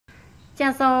ចា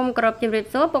សសូមគោរពជម្រាប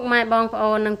សួរពុកម៉ែបងប្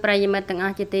អូននិងប្រិយមិត្តទាំងអ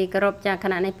ស់ជាទីគោរពចាគ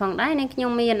ណៈនេះផងដែរនាងខ្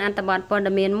ញុំមានអត្ថបទព័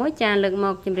ត៌មានមួយចាលើកម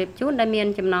កជម្រាបជូនដែលមាន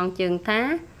ចំណងជើងថា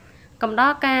កំដ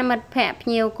រការមិត្តភ័ក្តិភ្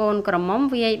ញៀវកូនក្រមុំ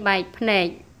វាយបែកភ្នែក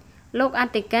លោកអ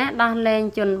ធិការដោះលែង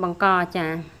ជនបង្កចា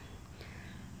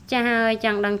ហើយច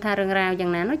ង់ដឹងថារឿងរ៉ាវយ៉ា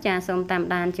ងណានោះចាសូមតាម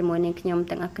ដានជាមួយនាងខ្ញុំ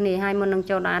ទាំងអស់គ្នាហើយមុននឹង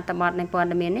ចូលដល់អត្ថបទនៃព័ត៌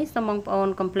មាននេះសូមបងប្អូន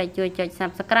កុំភ្លេចជួយចុច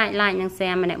Subscribe Like និង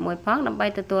Share ម្នាក់មួយផងដើម្បី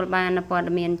ទទួលបាននូវព័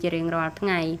ត៌មានជារៀងរាល់ថ្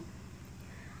ងៃ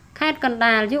ខេត្តកណ្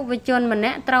ដាលយុវជនម្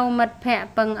នាក់ត្រូវមិត្តភ័ក្តិ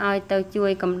ពឹងឲ្យទៅជួ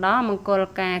យកំដរមង្គល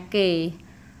ការគេ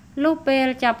លុះពេល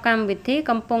ចាប់កម្មវិធី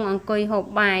កំពុងអង្គុយហូប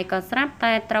បាយក៏ស្រាប់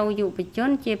តែត្រូវយុវជន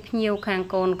ជាភ្ញៀវខាង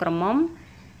កូនក្រមុំ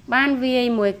បានវាយ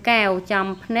មួយកែវចំ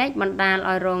ភ្នែកបណ្ដាល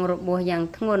ឲ្យរងរបួសយ៉ាង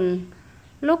ធ្ងន់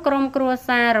លោកក្រុមគ្រួ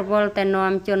សាររវល់តែ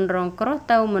នាំជនរងគ្រោះ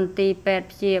ទៅមន្ទីរពេទ្យ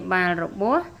ព្យាបាលរ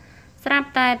បួសស្រាប់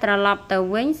តែត្រឡប់ទៅ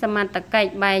វិញសមត្ថកិច្ច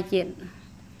បែរជា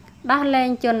ដោះលែង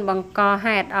ជនបង្ក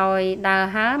ហេតុឲ្យដើរ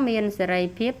ហើរមានសេរី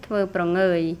ភាពធ្វើប្រ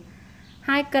ងើយ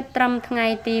ហើយគិតត្រឹមថ្ងៃ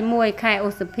ទី1ខែឧ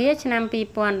សភាឆ្នាំ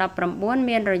2019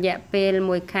មានរយៈពេល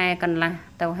1ខែកន្លះ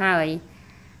ទៅហើយ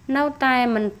នៅតែ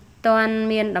មិនទាន់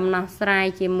មានដំណោះស្រាយ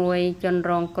ជាមួយជន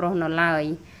រងគ្រោះនៅឡើយ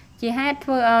ជាហេតុធ្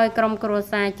វើឲ្យក្រុមគ្រួ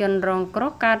សារជនរងគ្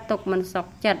រោះកើតទុក្ខមិនសុខ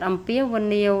ចិត្តអំពាវ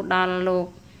នាវដល់លោក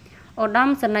ឧត្តម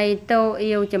សេនីយ៍តូ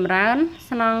អ៊ីវចម្រើន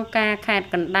ស្នងការខេត្ត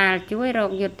កណ្ដាលជួយរ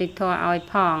កយុត្តិធម៌ឲ្យ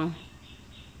ផង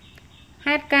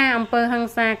ហេតុការណ៍អំពើហិ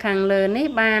ង្សាខាងលើនេះ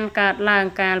បានកើតឡើង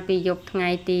កាលពីយប់ថ្ងៃ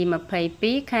ទី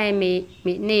22ខែមិ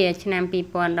និនាឆ្នាំ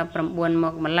2019ម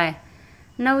កម្លេះ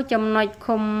នៅចំណុច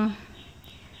ឃុំ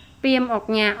ពីមអុក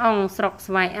ញ៉ាអងស្រុក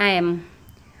ស្វាយអែម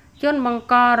ជនបង្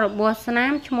ករបួសស្នា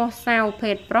មឈ្មោះសាវ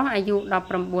ភេទប្រុសអាយុ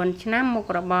19ឆ្នាំមុខ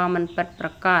របរមិនពិតប្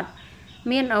រាកដ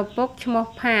មានឪពុកឈ្មោះ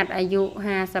ផាតអាយុ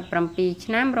57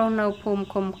ឆ្នាំរស់នៅភូមិ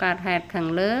ឃុំកើតហេតុខាង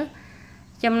លើ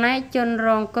ចំណែកជនរ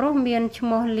ងគ្រោះមានឈ្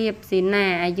មោះលៀបស៊ីណា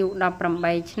អាយុ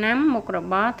18ឆ្នាំមុខរ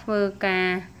បរធ្វើការ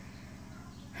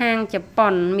ហាងជប៉ុ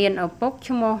នមានឪពុក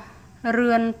ឈ្មោះ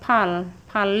រឿនផ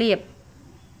លលៀប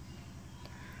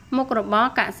មុខរបរ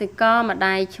កសិករម្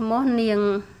ដាយឈ្មោះនាង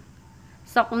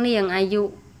សុកនាងអាយុ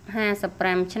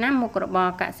55ឆ្នាំមុខរបរ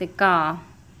កសិករ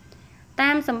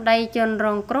តាមសម្ដីជនរ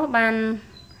ងគ្រោះបាន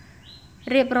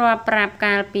រៀបរាប់ប្រាប់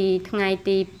កាលពីថ្ងៃ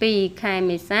ទី2ខែ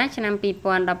មេសាឆ្នាំ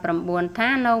2019ថា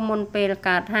នៅមុនពេល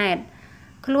កើតហេតុ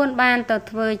ខ្លួនបានទៅ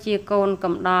ធ្វើជាកូន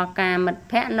កំដរការមិត្ត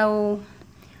ភ័ក្តិនៅ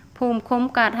ភូមិឃុំ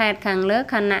កើតហេតុខាងលើ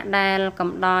ខណៈដែល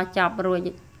កំដរចប់រួច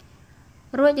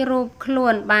រូបខ្លួ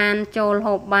នបានចូល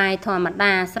ហូបបាយធម្ម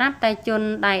តាស្រាប់តែជន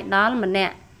ដៃដល់ម្នា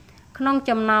ក់ក្នុង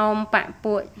ចំណោមប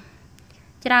ពួក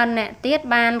ច្រើនអ្នកទៀត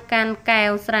បានកាន់កែវ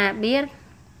ស្រាបៀរ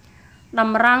ត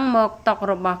ម្រង់មកតុ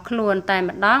របស់ខ្លួនតែ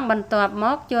ម្ដងបន្ទាប់ម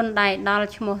កជនដៃដល់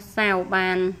ឈ្មោះសាវបា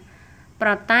នប្រ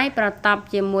តប់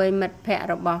ជាមួយមិត្តភ័ក្តិ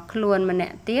របស់ខ្លួនម្នា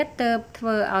ក់ទៀតទើបធ្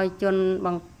វើឲ្យជនប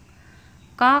ង្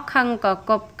កខឹងក៏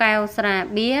គប់កែវស្រា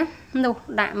បៀរនោះ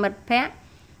ដាក់មិត្តភ័ក្តិ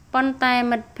ប៉ុន្តែ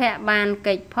មិត្តភ័ក្តិបាន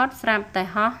គេចផុតស្រាប់តែ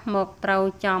ហោះមកត្រូវ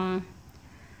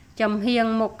ចំហៀង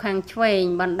មុខខាងឆ្វេង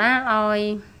បណ្ដាលឲ្យ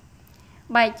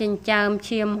បែកចិញ្ចើម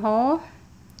ឈាមហូរ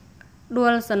ដួ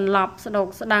លសន្លប់ស្ដុក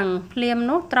ស្ដឹងភ្លាម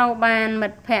នោះត្រូវបានមិ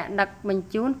ត្តភ័ក្តិដឹកបញ្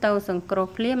ជូនទៅសង្គ្រោះ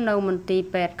ភ្លាមនៅមន្ទីរ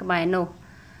ពេទ្យក្បែរនោះ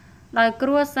ដោយគ្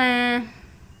រួសារ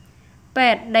ពេ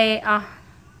ទ្យដេអស់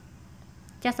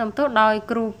ដោយ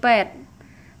គ្រូពេទ្យ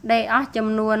ដេអស់ចំ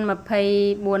នួន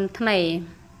24ធ្នេ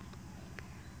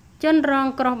ជនរង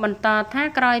គ្រោះបន្តថា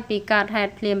ក្រោយពីកើតហេ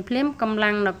តុភ្លាមកម្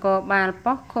លាំងនគរបាល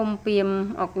ប៉ុស្តិ៍ឃុំពីម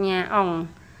អុកញ៉ាអង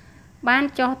បាន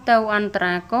ចុះទៅអន្ត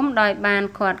រាគមន៍ដោយបាន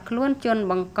ឃាត់ខ្លួនជន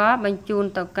បង្កបញ្ជូន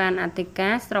ទៅកាន់អធិកា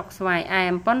រស្រុកស្វាយអែ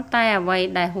មប៉ុន្តែអ្វី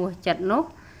ដែលហួសចិត្តនោះ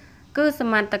គឺស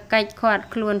មត្ថកិច្ចឃាត់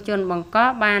ខ្លួនជនបង្ក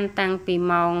បានតាំងពី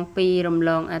ម៉ោង2រំ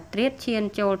លងអាធ្រាត្រឈាន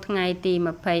ចូលថ្ងៃទី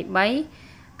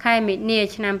23ខែមិនិនា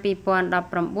ឆ្នាំ2019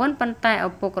ប៉ុន្តែឪ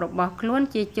ពុករបស់ខ្លួន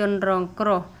ជាជនរងគ្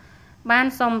រោះបាន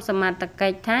សុំសមត្ថកិ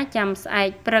ច្ចថាចាំស្អែក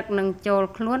ព្រឹកនឹងចូល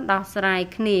ខ្លួនដោះស្រាយ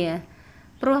គ្នា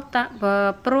ព្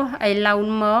រោះឥឡូវ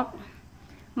មក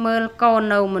មើលកូន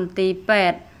នៅមន្ទីរពេ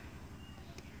ទ្យ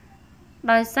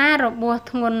ដោយសាររបួស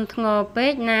ធ្ងន់ធ្ងរពេ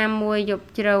កណាមួយយប់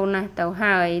ជ្រៅណាស់ទៅ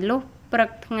ហើយលុះព្រឹក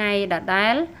ថ្ងៃដដែ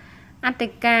លអធិ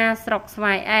ការស្រុកស្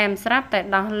វាយអែមស្រាប់តែ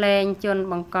ដោះលែងជន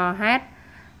បង្កហេតុ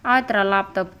ឲ្យត្រឡប់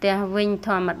ទៅផ្ទះវិញធ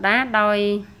ម្មតាដោយ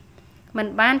មិន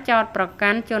បានចោទប្រកា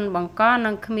ន់ជនបង្ក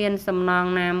និងគ្មានសំណង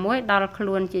ណាមួយដល់ខ្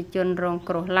លួនជាជនរង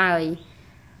គ្រោះឡើយ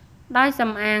ដោយ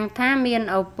សំអាងថាមាន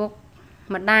ឪពុក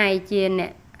ម្ដាយជាអ្ន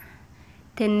ក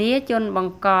ធានាជនប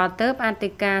ង្កទើបអធិ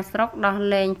ការស្រុកដោះ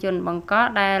លែងជនបង្ក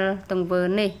ដែលទង្វើ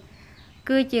នេះ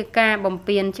គឺជាការបំ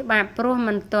ពានច្បាប់ព្រោះ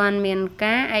មិនទាន់មាន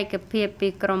ការឯកភាពពី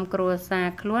ក្រុមគ្រួសារ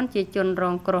ខ្លួនជាជនរ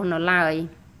ងគ្រោះនៅឡើយ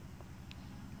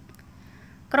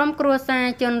ក្រុមគ្រួសារ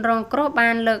ជនរងគ្រោះបា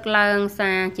នលើកឡើង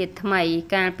សារជាថ្មី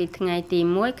កាលពីថ្ងៃទី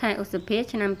1 ខែឧសភា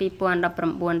ឆ្នាំ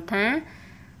 2019 ថា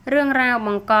រឿងរ៉ាវប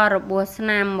ង្ករបួសស្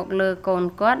នាមមកលើកូន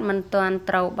គាត់មិនទាន់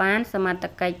ត្រូវបានសមត្ថ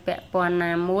កិច្ចពាក់ព័ន្ធ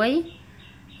ណាមួយ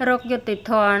រកយុត្តិ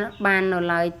ធម៌បាននៅ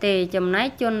ឡើយទេចំណែក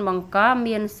ជនបង្ក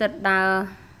មានសិទ្ធិដើរ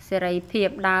សេរីភាព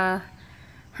ដើរ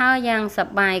ហើយយ៉ាងស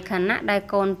ប្បាយខណៈដែល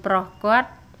កូនប្រុសគាត់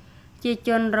ជាជ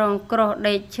នរងគ្រោះ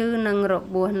ដេកឈឺនិងរ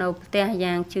បួសនៅផ្ទះ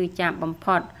យ៉ាងឈឺចាប់បំ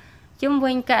ផុតជុំ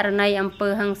វិញករណីអំពើ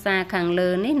ហិង្សាខាងលើ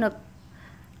នេះ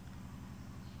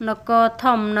នគរ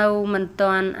ធំនៅមិន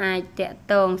ទាន់អាចតាក់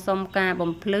ទងសុំការ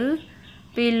បំភ្លឺ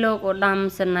ពីលោកឧត្តម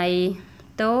សេនីយ៍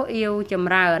តូអ៊ីវច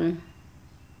ម្រើន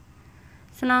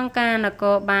ស្នងការនគ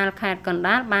របាលខេត្តកណ្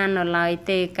ដាលបាននៅឡើយ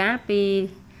ទេកាលពី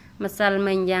ម្សិល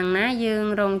មិញយ៉ាងណាយើង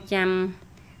រងចាំ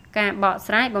ការបក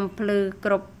ស្រាយបំភ្លឺ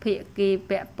គ្រប់ភាគី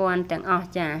ពាក់ព័ន្ធទាំងអស់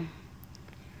ចា៎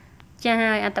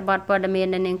ហើយអត្ថបទព័ត៌មាន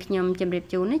ដែលនាងខ្ញុំជម្រាប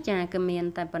ជូននេះចាគឺមាន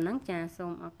តែប៉ុណ្ណឹងចាសូ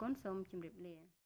មអរគុណសូមជម្រាបលា